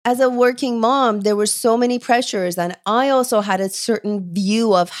as a working mom, there were so many pressures. And I also had a certain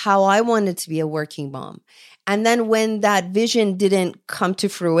view of how I wanted to be a working mom. And then when that vision didn't come to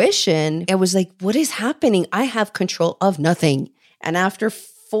fruition, it was like, what is happening? I have control of nothing. And after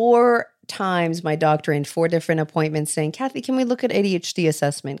 4 times, my doctor in 4 different appointments saying, Cathy, can we look at ADHD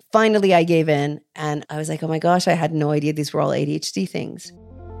assessment? Finally, I gave in. And I was like, oh my gosh, I had no idea these were all ADHD things.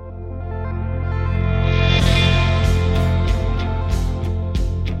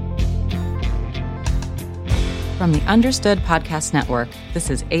 From the Understood Podcast Network, this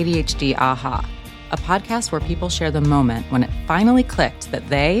is ADHD Aha, a podcast where people share the moment when it finally clicked that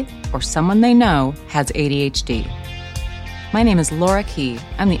they or someone they know has ADHD. My name is Laura Key.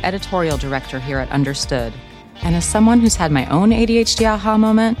 I'm the editorial director here at Understood. And as someone who's had my own ADHD aha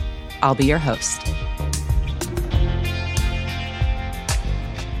moment, I'll be your host.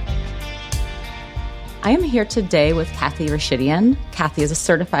 I am here today with Cathy Rashidian. Cathy is a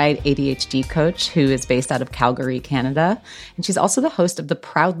certified ADHD coach who is based out of Calgary, Canada. And she's also the host of the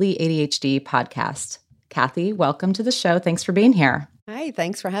Proudly ADHD podcast. Cathy, welcome to the show. Thanks for being here. Hi,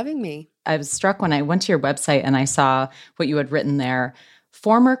 thanks for having me. I was struck when I went to your website and I saw what you had written there.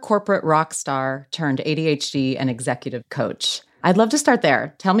 Former corporate rock star turned ADHD and executive coach. I'd love to start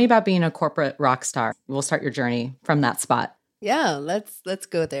there. Tell me about being a corporate rock star. We'll start your journey from that spot. Yeah, let's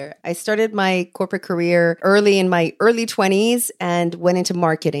go there. I started my corporate career early in my early 20s and went into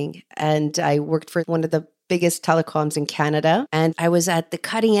marketing. And I worked for one of the biggest telecoms in Canada. And I was at the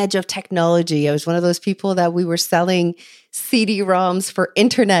cutting edge of technology. I was one of those people that we were selling CD-ROMs for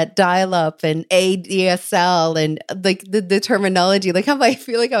internet dial-up and ADSL and like the terminology. Like I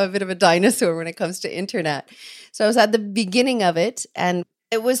feel like I'm a bit of a dinosaur when it comes to internet. So I was at the beginning of it, and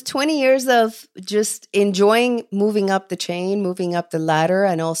it was 20 years of just enjoying moving up the chain, moving up the ladder,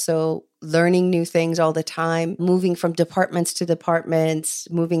 and also learning new things all the time, moving from departments to departments,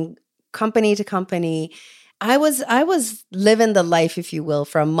 moving company to company. I was living the life, if you will,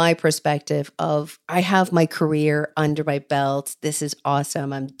 from my perspective of I have my career under my belt. This is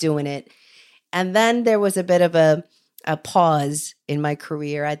awesome. I'm doing it. And then there was a bit of a pause in my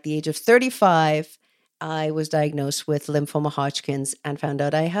career. At the age of 35, I was diagnosed with lymphoma Hodgkin's and found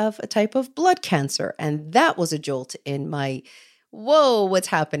out I have a type of blood cancer. And that was a jolt in my, whoa, what's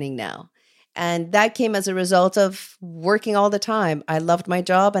happening now? And that came as a result of working all the time. I loved my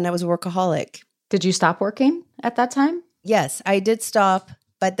job and I was a workaholic. Did you stop working at that time? Yes, I did stop.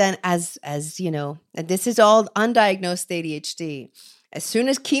 But then as you know, and this is all undiagnosed ADHD. As soon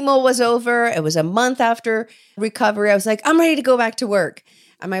as chemo was over, it was a month after recovery, I was like, I'm ready to go back to work.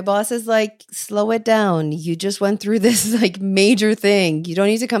 And my boss is like, slow it down. You just went through this like major thing. You don't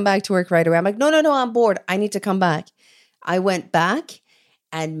need to come back to work right away. I'm like, no, I'm bored. I need to come back. I went back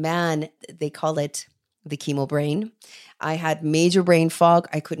and man, they call it the chemo brain. I had major brain fog.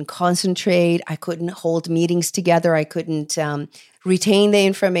 I couldn't concentrate. I couldn't hold meetings together. I couldn't retain the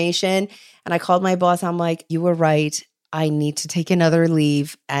information. And I called my boss. I'm like, you were right. I need to take another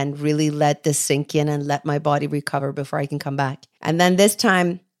leave and really let this sink in and let my body recover before I can come back. And then this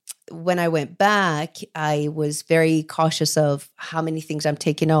time, when I went back, I was very cautious of how many things I'm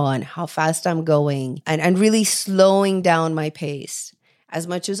taking on, how fast I'm going, and really slowing down my pace. As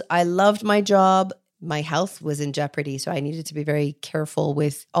much as I loved my job, my health was in jeopardy. So I needed to be very careful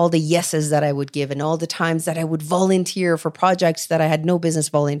with all the yeses that I would give and all the times that I would volunteer for projects that I had no business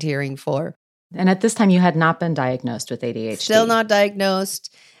volunteering for. And at this time, you had not been diagnosed with ADHD. Still not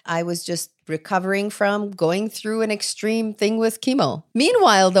diagnosed. I was just recovering from going through an extreme thing with chemo.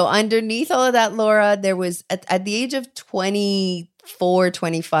 Meanwhile, though, underneath all of that, Laura, there was, at the age of 24,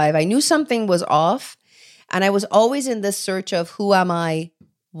 25, I knew something was off. And I was always in this search of who am I?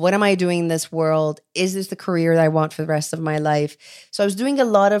 What am I doing in this world? Is this the career that I want for the rest of my life? So I was doing a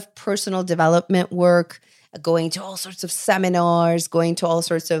lot of personal development work, going to all sorts of seminars, going to all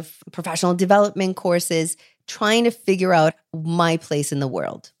sorts of professional development courses, trying to figure out my place in the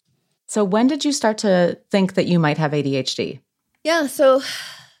world. So when did you start to think that you might have ADHD? Yeah, so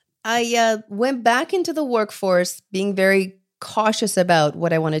I went back into the workforce being very cautious about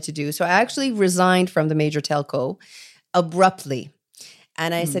what I wanted to do. So I actually resigned from the major telco abruptly.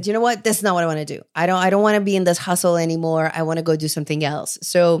 And I said, you know what? This is not what I want to do. I don't want to be in this hustle anymore. I want to go do something else.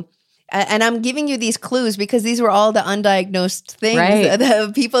 So, and I'm giving you these clues because these were all the undiagnosed things. Right.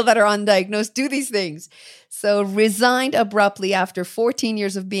 The people that are undiagnosed do these things. So resigned abruptly after 14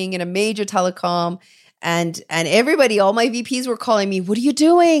 years of being in a major telecom. And everybody, all my VPs were calling me, what are you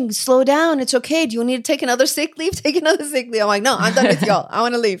doing? Slow down. It's okay. Do you need to take another sick leave? Take another sick leave. I'm like, no, I'm done with y'all. I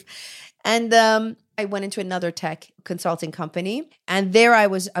want to leave. And I went into another tech consulting company. And there I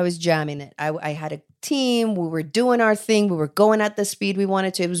was jamming it. I had a team. We were doing our thing. We were going at the speed we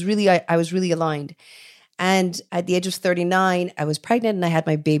wanted to. It was really, I was really aligned. And at the age of 39, I was pregnant and I had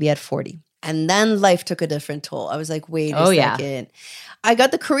my baby at 40. And then life took a different toll. I was like, wait a second. I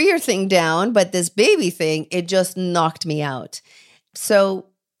got the career thing down, but this baby thing, it just knocked me out. So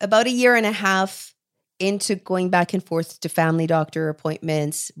about a year and a half into going back and forth to family doctor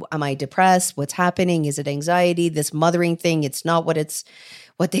appointments. Am I depressed? What's happening? Is it anxiety? This mothering thing, it's not what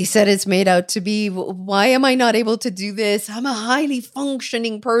they said it's made out to be. Why am I not able to do this? I'm a highly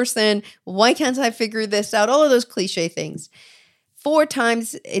functioning person. Why can't I figure this out? All of those cliche things. 4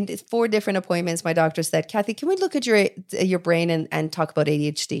 times in 4 different appointments, my doctor said, Cathy, can we look at your brain and talk about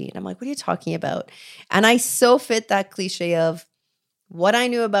ADHD? And I'm like, what are you talking about? And I so fit that cliche of what I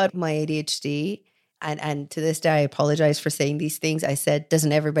knew about my ADHD. And to this day, I apologize for saying these things. I said,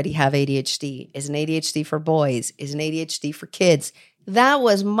 doesn't everybody have ADHD? Is an ADHD for boys? Is an ADHD for kids? That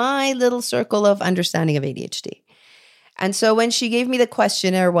was my little circle of understanding of ADHD. And so when she gave me the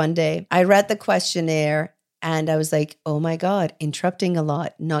questionnaire one day, I read the questionnaire and I was like, oh my God, interrupting a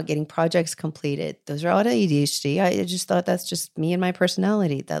lot, not getting projects completed. Those are all ADHD. I just thought that's just me and my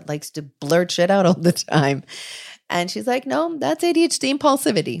personality that likes to blurt shit out all the time. And she's like, no, that's ADHD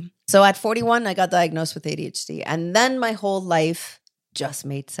impulsivity. So at 41, I got diagnosed with ADHD. And then my whole life just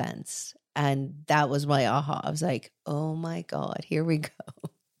made sense. And that was my aha. I was like, oh my God, here we go.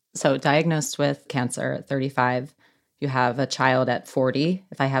 So diagnosed with cancer at 35, you have a child at 40,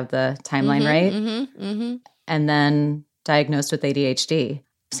 if I have the timeline right. And then diagnosed with ADHD.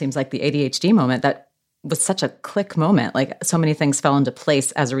 Seems like the ADHD moment, that was such a click moment. Like so many things fell into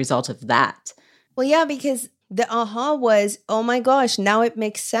place as a result of that. Well, yeah, because the aha was, oh my gosh, now it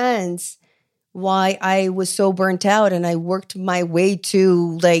makes sense why I was so burnt out and I worked my way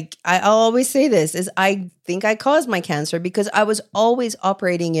to, like, I'll always say this, is I think I caused my cancer because I was always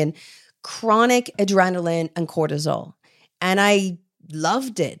operating in chronic adrenaline and cortisol. And I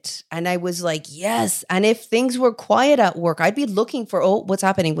loved it. And I was like, yes. And if things were quiet at work, I'd be looking for, oh, what's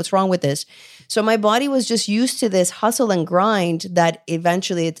happening? What's wrong with this? So my body was just used to this hustle and grind that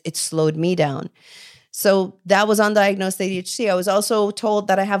eventually it slowed me down. So that was undiagnosed ADHD. I was also told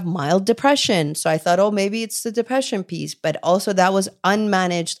that I have mild depression. So I thought, oh, maybe it's the depression piece. But also that was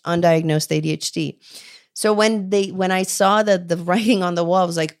unmanaged, undiagnosed ADHD. So when I saw the writing on the wall, I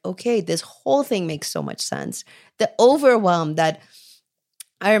was like, okay, this whole thing makes so much sense. The overwhelm that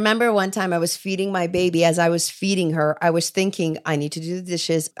I remember one time I was feeding my baby. As I was feeding her, I was thinking, I need to do the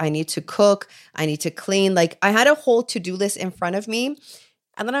dishes. I need to cook. I need to clean. Like I had a whole to-do list in front of me.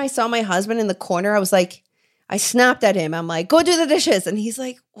 And then I saw my husband in the corner. I was like, I snapped at him. I'm like, go do the dishes. And he's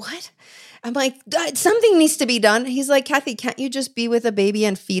like, what? I'm like, something needs to be done. He's like, Cathy, can't you just be with a baby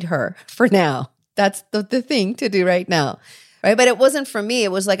and feed her for now? That's the thing to do right now. Right. But it wasn't for me.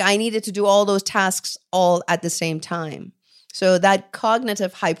 It was like I needed to do all those tasks all at the same time. So that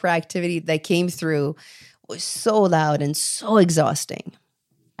cognitive hyperactivity that came through was so loud and so exhausting.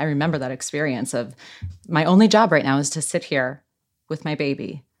 I remember that experience of my only job right now is to sit here with my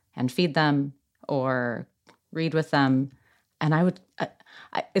baby and feed them or read with them. And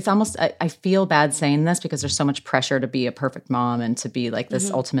I feel bad saying this because there's so much pressure to be a perfect mom and to be like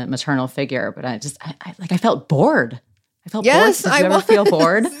this ultimate maternal figure. But I felt bored. I felt bored. Did you ever feel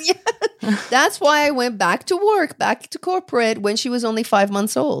bored? Yeah. That's why I went back to work, back to corporate when she was only 5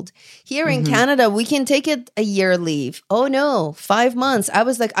 months old. Here in Canada, we can take it a year leave. Oh no, 5 months. I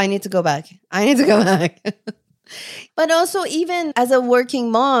was like, I need to go back. But also, even as a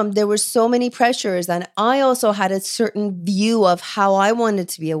working mom, there were so many pressures. And I also had a certain view of how I wanted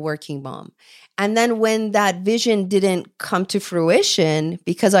to be a working mom. And then when that vision didn't come to fruition,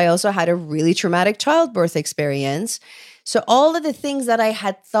 because I also had a really traumatic childbirth experience. So all of the things that I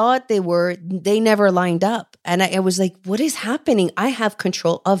had thought they never lined up. And I was like, what is happening? I have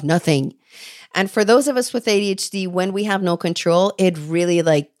control of nothing. And for those of us with ADHD, when we have no control, it really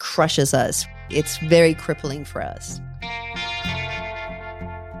like crushes us. It's very crippling for us.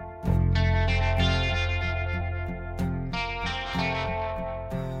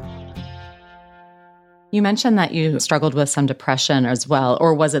 You mentioned that you struggled with some depression as well,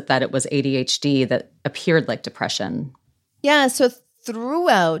 or was it that it was ADHD that appeared like depression? Yeah, so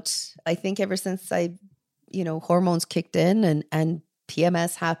throughout, I think ever since hormones kicked in and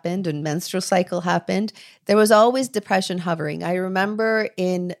PMS happened and menstrual cycle happened, there was always depression hovering. I remember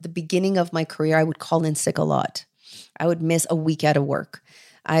in the beginning of my career, I would call in sick a lot. I would miss a week out of work.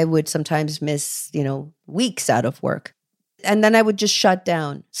 I would sometimes miss, weeks out of work. And then I would just shut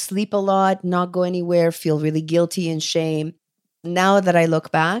down, sleep a lot, not go anywhere, feel really guilty and shame. Now that I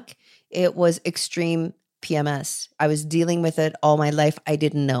look back, it was extreme PMS. I was dealing with it all my life. I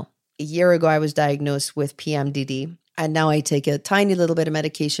didn't know. a year ago, I was diagnosed with PMDD. And now I take a tiny little bit of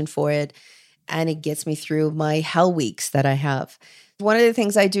medication for it. And it gets me through my hell weeks that I have. One of the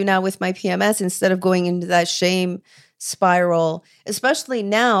things I do now with my PMS, instead of going into that shame spiral, especially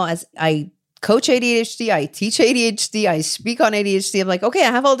now as I coach ADHD, I teach ADHD, I speak on ADHD, I'm like, okay,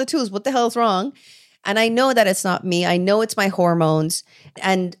 I have all the tools. What the hell is wrong? And I know that it's not me. I know it's my hormones.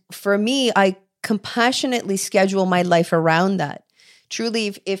 And for me, I compassionately schedule my life around that.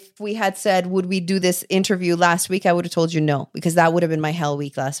 Truly, if we had said, would we do this interview last week, I would have told you no, because that would have been my hell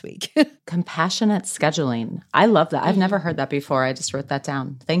week last week. Compassionate scheduling. I love that. I've never heard that before. I just wrote that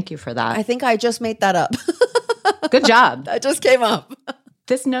down. Thank you for that. I think I just made that up. Good job. That just came up.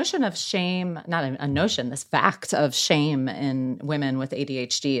 This notion of shame, not a notion, this fact of shame in women with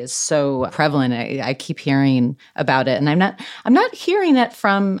ADHD is so prevalent. I keep hearing about it. And I'm not hearing it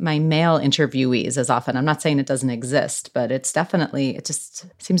from my male interviewees as often. I'm not saying it doesn't exist, but it just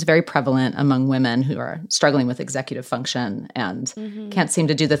seems very prevalent among women who are struggling with executive function and can't seem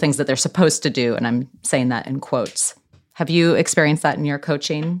to do the things that they're supposed to do. And I'm saying that in quotes. Have you experienced that in your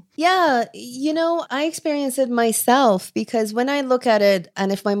coaching? Yeah, I experienced it myself because when I look at it,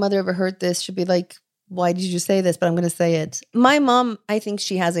 and if my mother ever heard this, she'd be like, why did you say this? But I'm going to say it. My mom, I think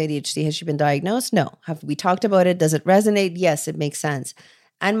she has ADHD. Has she been diagnosed? No. Have we talked about it? Does it resonate? Yes, it makes sense.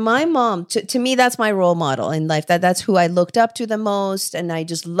 And my mom, to me, that's my role model in life. That's who I looked up to the most, and I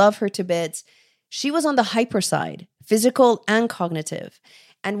just love her to bits. She was on the hyper side, physical and cognitive.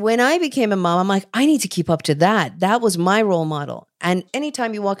 And when I became a mom, I'm like, I need to keep up to that. That was my role model. And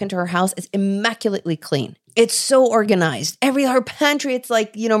anytime you walk into her house, it's immaculately clean. It's so organized. Her pantry, it's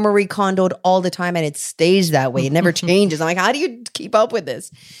like, Marie Kondo'd all the time, and it stays that way. It never changes. I'm like, how do you keep up with this?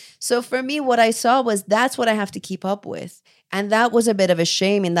 So for me, what I saw was that's what I have to keep up with. And that was a bit of a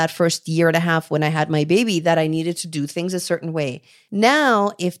shame in that first year and a half when I had my baby, that I needed to do things a certain way.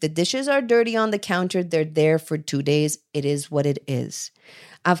 Now, if the dishes are dirty on the counter, they're there for 2 days. It is what it is.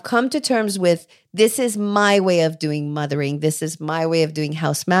 I've come to terms with, this is my way of doing mothering. This is my way of doing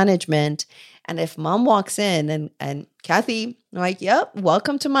house management. And if mom walks in and Cathy, I'm like, yep,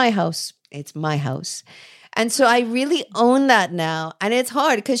 welcome to my house. It's my house. And so I really own that now. And it's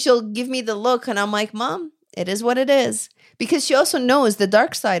hard because she'll give me the look and I'm like, Mom, it is what it is. Because she also knows the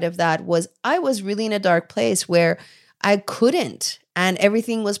dark side of that was I was really in a dark place where I couldn't. And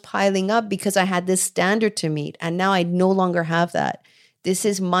everything was piling up because I had this standard to meet. And now I no longer have that. This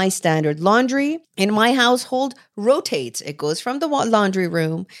is my standard. Laundry in my household rotates. It goes from the laundry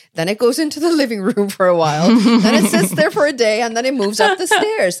room, then it goes into the living room for a while, then it sits there for a day, and then it moves up the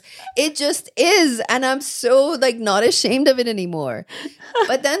stairs. It just is. And I'm so not ashamed of it anymore.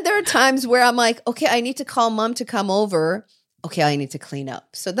 But then there are times where I'm like, okay, I need to call mom to come over. Okay, I need to clean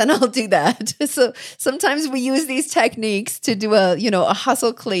up. So then I'll do that. So sometimes we use these techniques to do a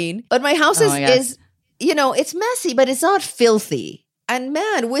hustle clean. But my house is it's messy, but it's not filthy. And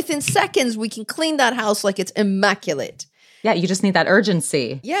man, within seconds, we can clean that house like it's immaculate. Yeah, you just need that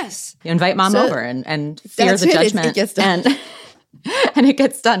urgency. Yes. You invite mom over and fear the judgment. It gets done. And it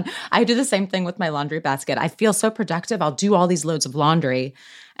gets done. I do the same thing with my laundry basket. I feel so productive. I'll do all these loads of laundry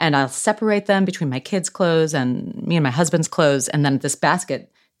and I'll separate them between my kids' clothes and me and my husband's clothes. And then this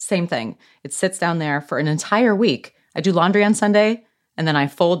basket, same thing. It sits down there for an entire week. I do laundry on Sunday. And then I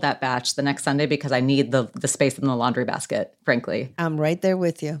fold that batch the next Sunday because I need the space in the laundry basket, frankly. I'm right there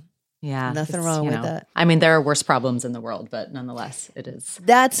with you. Yeah. Nothing wrong with that. I mean, there are worse problems in the world, but nonetheless, it is.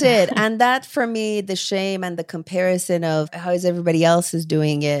 That's it. And that, for me, the shame and the comparison of how is everybody else is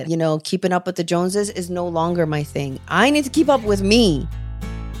doing it, keeping up with the Joneses is no longer my thing. I need to keep up with me.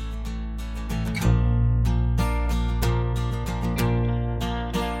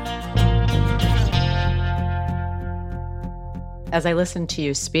 As I listen to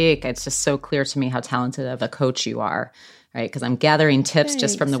you speak, it's just so clear to me how talented of a coach you are, right? Because I'm gathering tips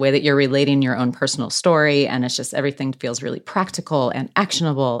just from the way that you're relating your own personal story, and it's just everything feels really practical and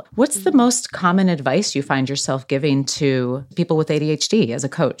actionable. What's the most common advice you find yourself giving to people with ADHD as a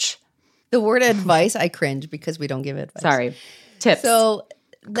coach? The word advice, I cringe because we don't give advice. Sorry. Tips. So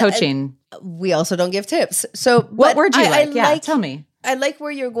coaching. We also don't give tips. So what word do you like? Tell me. I like where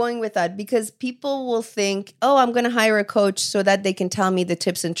you're going with that because people will think, oh, I'm going to hire a coach so that they can tell me the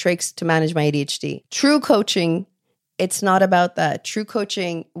tips and tricks to manage my ADHD. True coaching, it's not about that. True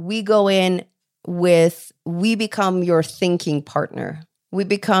coaching, we go in we become your thinking partner. We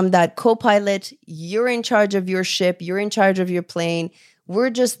become that co-pilot. You're in charge of your ship. You're in charge of your plane. We're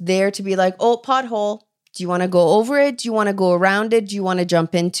just there to be like, oh, pothole. Do you want to go over it? Do you want to go around it? Do you want to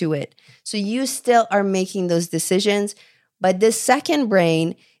jump into it? So you still are making those decisions. But this second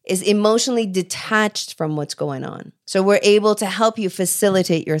brain is emotionally detached from what's going on. So we're able to help you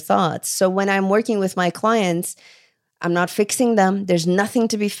facilitate your thoughts. So when I'm working with my clients, I'm not fixing them. There's nothing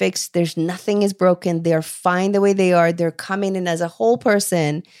to be fixed. There's nothing is broken. They're fine the way they are. They're coming in as a whole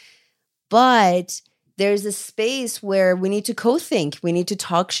person. But there's a space where we need to co-think. We need to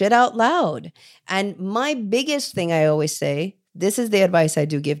talk shit out loud. And my biggest thing I always say, this is the advice I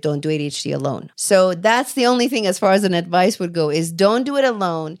do give, don't do ADHD alone. So that's the only thing as far as an advice would go is don't do it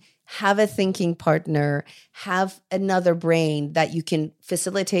alone. Have a thinking partner, have another brain that you can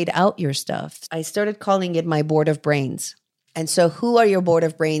facilitate out your stuff. I started calling it my board of brains. And so who are your board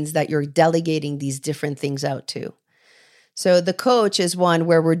of brains that you're delegating these different things out to? So the coach is one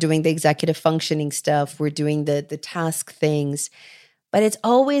where we're doing the executive functioning stuff. We're doing the task things, but it's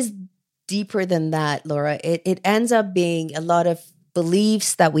always deeper than that, Laura. It ends up being a lot of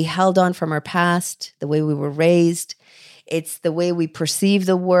beliefs that we held on from our past, the way we were raised. It's the way we perceive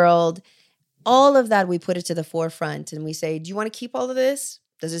the world. All of that, we put it to the forefront and we say, do you want to keep all of this?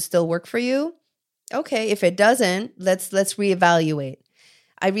 Does it still work for you? Okay, if it doesn't, let's reevaluate.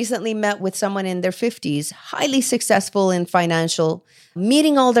 I recently met with someone in their 50s, highly successful in financial,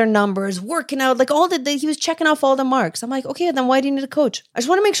 meeting all their numbers, working out, like he was checking off all the marks. I'm like, okay, then why do you need a coach? I just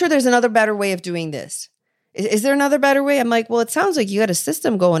want to make sure there's another better way of doing this. Is there another better way? I'm like, well, it sounds like you got a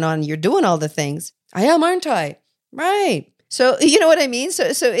system going on. You're doing all the things. I am, aren't I? Right. So, you know what I mean? So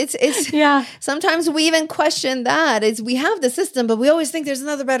it's yeah. Sometimes we even question that is we have the system, but we always think there's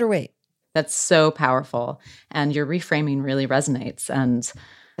another better way. That's so powerful. And your reframing really resonates. And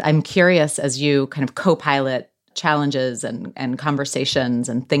I'm curious, as you kind of co-pilot challenges and conversations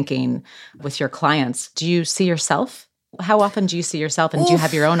and thinking with your clients, do you see yourself? How often do you see yourself and do you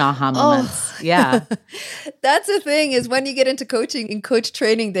have your own aha moments? Yeah. That's the thing is when you get into coaching, in coach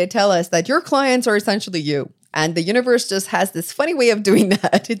training, they tell us that your clients are essentially you. And the universe just has this funny way of doing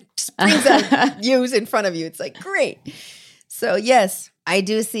that. It just brings out yous in front of you. It's like, great. So yes, I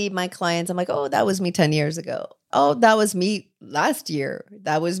do see my clients. I'm like, oh, that was me 10 years ago. Oh, that was me last year.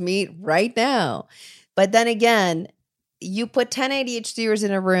 That was me right now. But then again, you put 10 ADHDers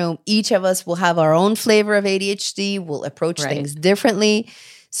in a room, each of us will have our own flavor of ADHD. We'll approach things differently.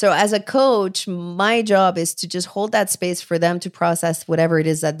 So as a coach, my job is to just hold that space for them to process whatever it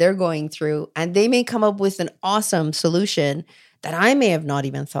is that they're going through. And they may come up with an awesome solution that I may have not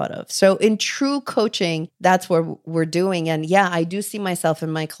even thought of. So in true coaching, that's what we're doing. And yeah, I do see myself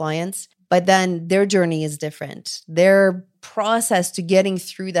in my clients, but then their journey is different. Their process to getting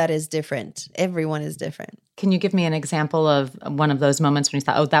through that is different. Everyone is different. Can you give me an example of one of those moments when you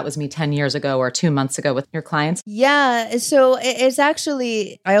thought, oh, that was me 10 years ago or 2 months ago with your clients? Yeah. So it's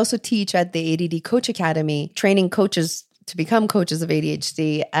actually, I also teach at the ADD Coach Academy, training coaches to become coaches of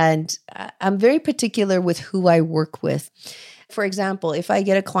ADHD. And I'm very particular with who I work with. For example, if I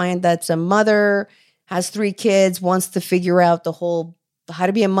get a client that's a mother, has 3 kids, wants to figure out the whole how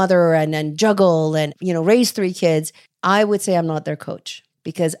to be a mother and then juggle and, raise 3 kids, I would say I'm not their coach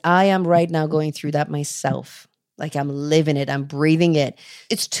because I am right now going through that myself. Like I'm living it. I'm breathing it.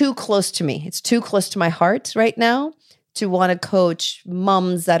 It's too close to me. It's too close to my heart right now to want to coach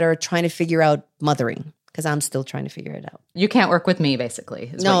moms that are trying to figure out mothering because I'm still trying to figure it out. You can't work with me,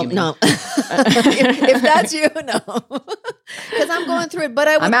 basically. No. if that's you, no. Because I'm going through it. But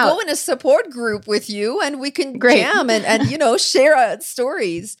I would go in a support group with you and we can jam and share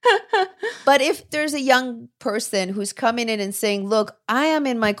stories. But if there's a young person who's coming in and saying, look, I am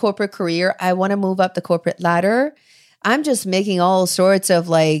in my corporate career. I want to move up the corporate ladder. I'm just making all sorts of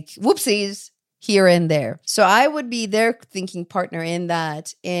whoopsies here and there. So I would be their thinking partner in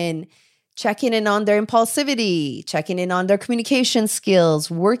that, in checking in on their impulsivity, checking in on their communication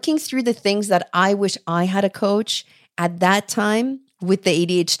skills, working through the things that I wish I had a coach at that time with the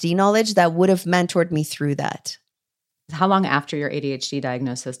ADHD knowledge that would have mentored me through that. How long after your ADHD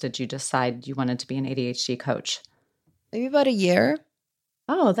diagnosis did you decide you wanted to be an ADHD coach? Maybe about a year.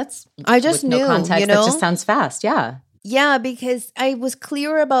 Oh, that's I just knew, no context. That just sounds fast. Yeah. Yeah, because I was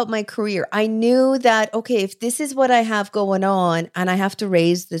clear about my career. I knew that, okay, if this is what I have going on and I have to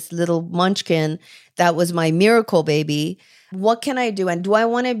raise this little munchkin that was my miracle baby, what can I do? And do I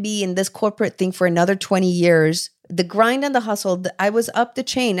want to be in this corporate thing for another 20 years? The grind and the hustle, I was up the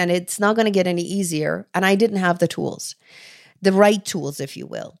chain and it's not going to get any easier. And I didn't have the tools, the right tools, if you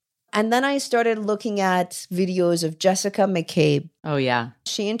will. And then I started looking at videos of Jessica McCabe. Oh, yeah.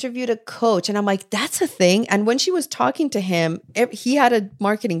 She interviewed a coach and I'm like, that's a thing. And when she was talking to him, he had a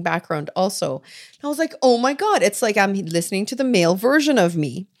marketing background also. And I was like, oh my God, it's like I'm listening to the male version of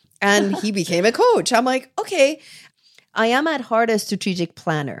me. And he became a coach. I'm like, okay, I am at heart a strategic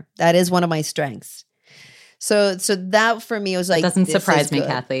planner. That is one of my strengths. So that for me was like, it doesn't this surprise is me, good.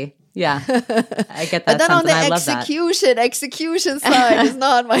 Kathy. Yeah, I get that. But then sense, on the and I love that. execution side is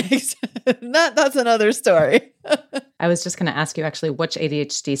not my, that's another story. I was just going to ask you actually, which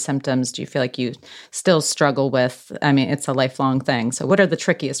ADHD symptoms do you feel like you still struggle with? I mean, it's a lifelong thing. So what are the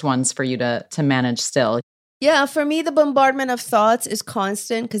trickiest ones for you to manage still? Yeah, for me, the bombardment of thoughts is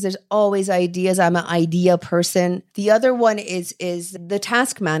constant because there's always ideas. I'm an idea person. The other one is the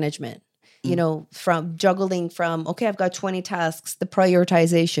task management. You know, from juggling from, okay, I've got 20 tasks, the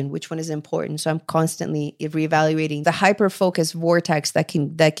prioritization, which one is important. So I'm constantly reevaluating the hyper-focused vortex that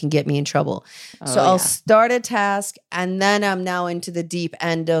can get me in trouble. So I'll start a task and then I'm now into the deep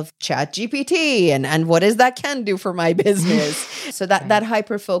end of ChatGPT and what is that can do for my business. So that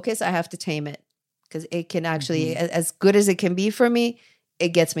hyper-focus, I have to tame it because it can actually, as good as it can be for me, it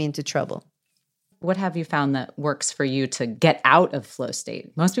gets me into trouble. What have you found that works for you to get out of flow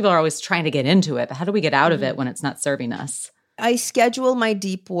state? Most people are always trying to get into it, but how do we get out of it when it's not serving us? I schedule my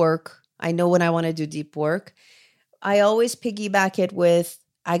deep work. I know when I want to do deep work. I always piggyback it with,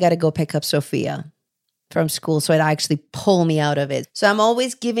 I got to go pick up Sophia from school. So it actually pull me out of it. So I'm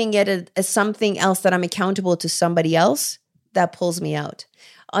always giving it a something else that I'm accountable to somebody else that pulls me out.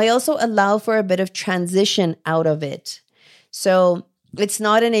 I also allow for a bit of transition out of it. So it's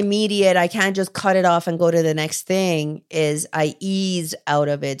not an immediate, I can't just cut it off and go to the next thing, is I ease out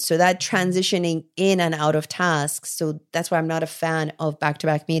of it. So that transitioning in and out of tasks. So that's why I'm not a fan of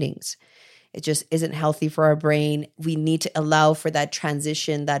back-to-back meetings. It just isn't healthy for our brain. We need to allow for that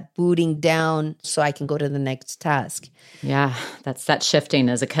transition, that booting down so I can go to the next task. Yeah, that shifting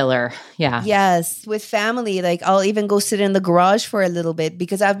is a killer. Yeah. Yes. With family, like I'll even go sit in the garage for a little bit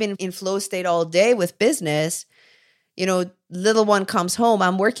because I've been in flow state all day with business. You know, little one comes home,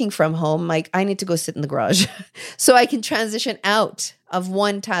 I'm working from home, like I need to go sit in the garage so I can transition out of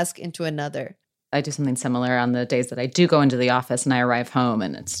one task into another. I do something similar on the days that I do go into the office and I arrive home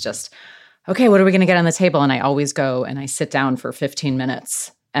and it's just, okay, what are we going to get on the table? And I always go and I sit down for 15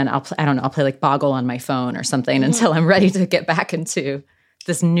 minutes and I'll play like Boggle on my phone or something until I'm ready to get back into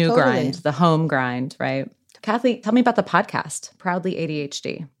this new grind, the home grind, right? Cathy, tell me about the podcast, Proudly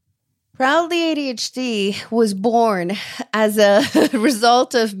ADHD. Proudly ADHD was born as a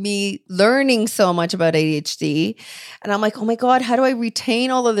result of me learning so much about ADHD. And I'm like, oh my God, how do I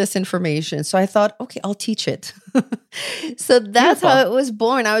retain all of this information? So I thought, okay, I'll teach it. So that's how it was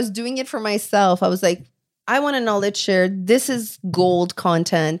born. I was doing it for myself. I was like, I want a knowledge share. This is gold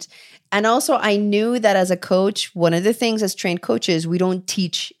content. And also I knew that as a coach, one of the things as trained coaches, we don't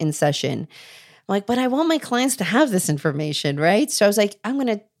teach in session. I'm like, but I want my clients to have this information, right? So I was like, I'm going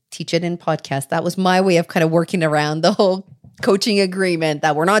to teach it in podcast. That was my way of kind of working around the whole coaching agreement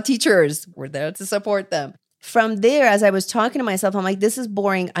that we're not teachers. We're there to support them. From there, as I was talking to myself, I'm like, this is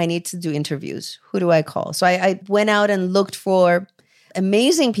boring. I need to do interviews. Who do I call? So I went out and looked for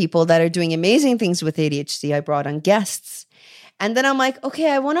amazing people that are doing amazing things with ADHD. I brought on guests. And then I'm like,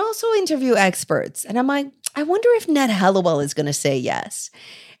 okay, I want to also interview experts. And I'm like, I wonder if Ned Hallowell is going to say yes.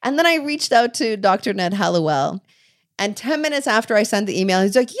 And then I reached out to Dr. Ned Hallowell. And 10 minutes after I sent the email,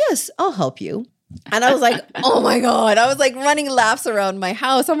 he's like, yes, I'll help you. And I was like, oh my God. I was like running laps around my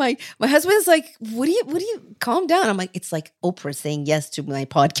house. I'm like, my husband's like, what do you calm down? I'm like, it's like Oprah saying yes to my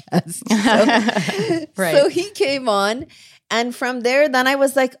podcast. So, right. So he came on. And from there, then I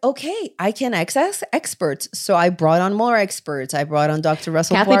was like, okay, I can access experts. So I brought on more experts. I brought on Dr.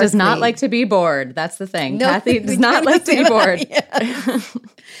 Russell Cathy Barkley. does not like to be bored. That's the thing. No, Cathy does not like to be bored. Yeah.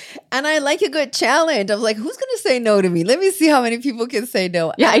 And I like a good challenge. I was like, who's going to say no to me? Let me see how many people can say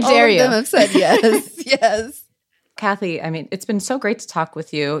no. Yeah, and I dare you. All of them have said yes. Yes. Cathy, I mean, it's been so great to talk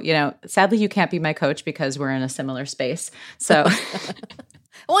with you. You know, sadly, you can't be my coach because we're in a similar space. So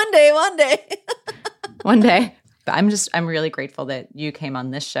one day. One day. But I'm really grateful that you came on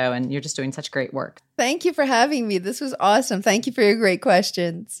this show and you're just doing such great work. Thank you for having me. This was awesome. Thank you for your great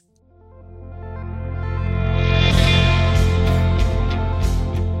questions.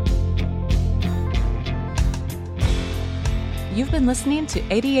 You've been listening to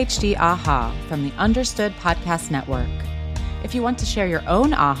ADHD AHA from the Understood Podcast Network. If you want to share your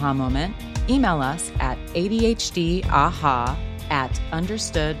own AHA moment, email us at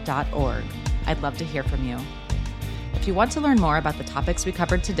adhdaha@understood.org. I'd love to hear from you. If you want to learn more about the topics we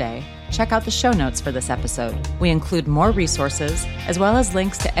covered today, check out the show notes for this episode. We include more resources, as well as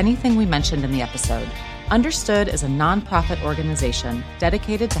links to anything we mentioned in the episode. Understood is a nonprofit organization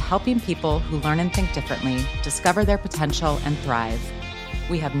dedicated to helping people who learn and think differently discover their potential and thrive.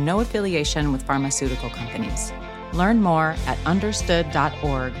 We have no affiliation with pharmaceutical companies. Learn more at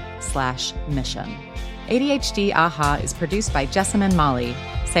understood.org/mission. ADHD AHA is produced by Jessamine Molly.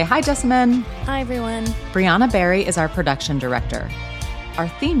 Say hi, Jessamine. Hi, everyone. Brianna Barry is our production director. Our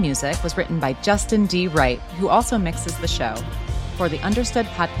theme music was written by Justin D. Wright, who also mixes the show. For the Understood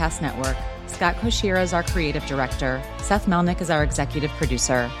Podcast Network, Scott Koshira is our creative director, Seth Melnick is our executive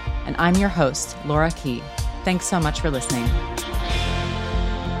producer, and I'm your host, Laura Key. Thanks so much for listening.